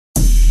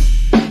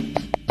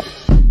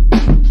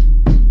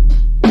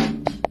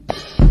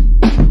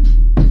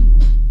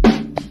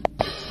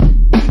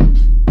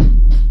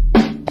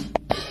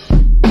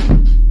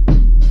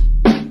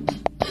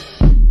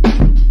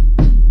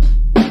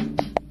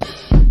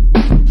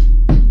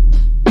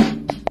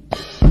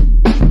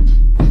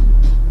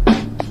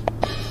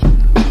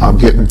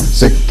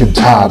sick and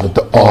tired of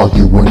the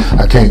arguing.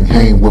 I can't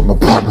hang with my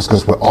partners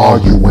cause we're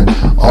arguing.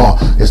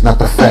 It's not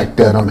the fact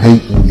that I'm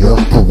hating you.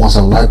 For once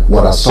I like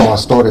what I saw, I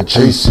started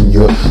chasing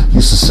you.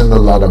 Used to send a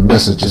lot of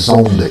messages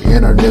on the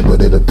internet,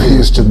 but it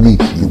appears to me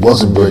you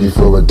wasn't ready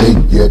for a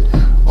date yet.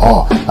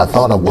 I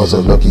thought I was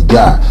a lucky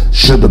guy.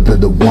 Should've been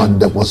the one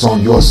that was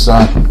on your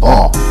side.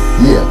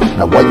 Yeah,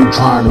 now why you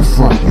trying to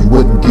front? You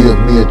wouldn't give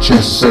me a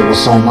chance to say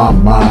what's on my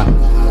mind.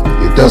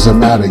 It doesn't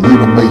matter, you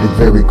done made it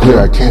very clear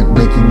I can't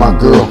make you my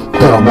girl,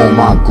 but I'm on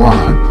my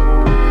grind.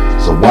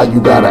 So why you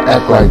gotta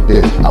act like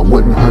this? I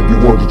wouldn't hurt you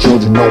or the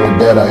children knowing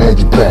that I had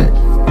your back.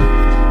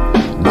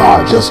 Nah,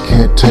 I just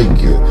can't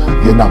take you.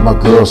 You're not my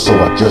girl, so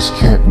I just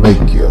can't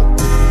make you.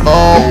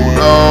 Oh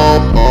no,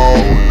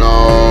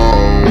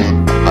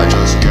 I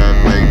just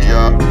can't make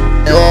ya.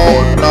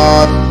 You're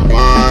not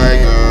my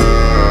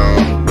girl,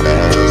 and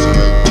I just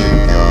can't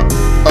take ya.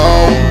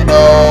 Oh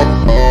no,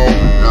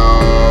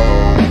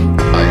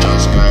 I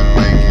just can't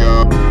make ya.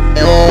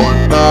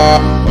 You're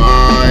not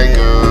my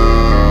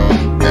girl,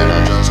 and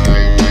I just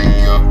can't take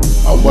ya.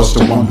 I was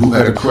the one who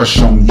had a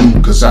crush on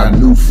you, cause I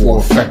knew for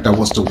a fact I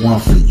was the one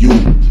for you.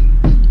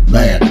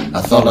 Man,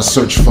 I thought I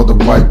searched for the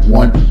right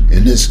one.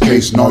 In this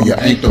case, no, you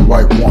ain't the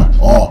right one.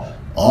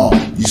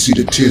 You see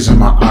the tears in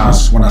my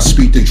eyes when I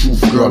speak the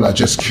truth, girl, I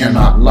just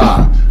cannot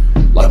lie.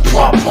 Like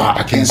pop,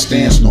 I can't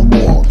stand no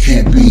more.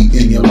 Can't be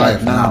in your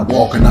life now, I'm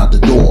walking out the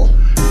door.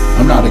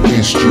 I'm not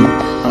against you,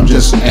 I'm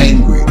just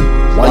angry.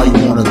 Why you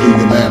wanna do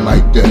your man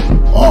like that?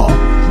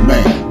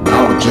 Man,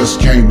 now it just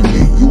came to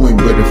me. You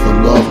ain't ready for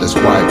love, that's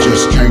why it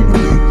just came to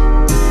me.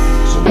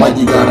 So why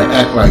you gotta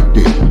act like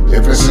this?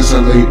 Ever since I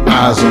laid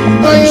eyes on you,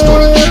 now you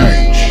start to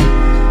change.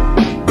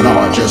 No,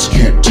 I just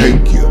can't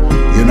take you.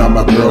 You're not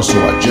my girl, so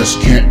I just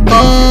can't make you.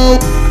 No,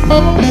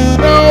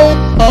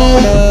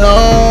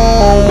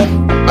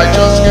 I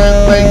just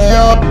can't make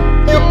ya.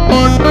 You're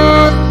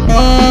not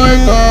my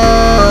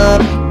girl,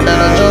 and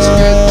I just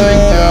can't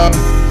take ya.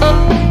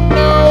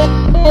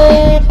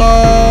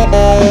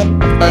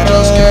 I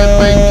just can't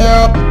make ya.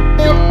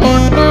 You're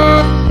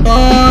not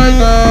my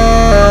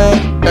girl,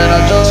 and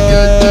I just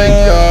can't take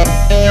ya.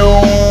 You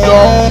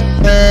don't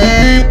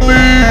need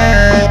me.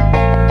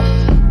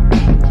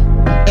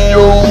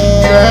 You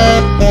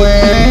can't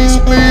please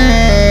me.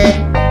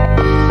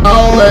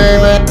 Oh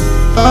baby,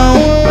 oh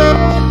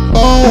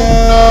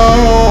no,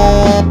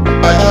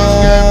 I just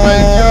can't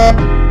make ya.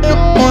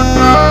 You're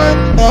not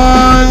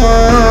my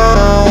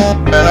girl,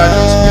 and I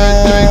just can't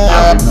take ya.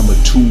 I remember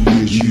 2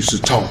 years you used to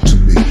talk to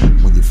me.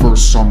 When you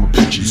first saw my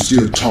picture, you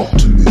still talk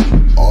to me.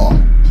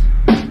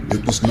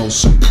 It was no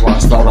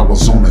surprise, thought I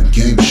was on a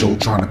game show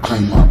trying to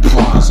claim my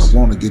prize. I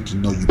wanna get to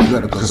know you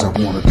better cause I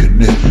wanna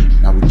connect.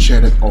 Now we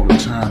chatted all the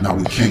time, now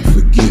we can't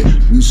forget.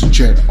 We used to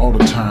chat all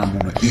the time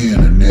on the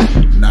internet.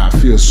 Now I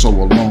feel so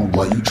alone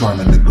while you trying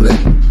to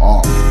neglect.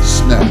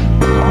 Snap,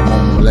 I'm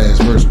on the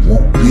last verse,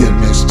 won't be a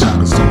next time.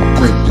 Cause I'ma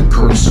break the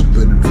curse,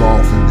 been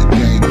involved in the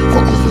game.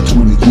 Fuckin' for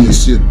 20 years,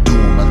 still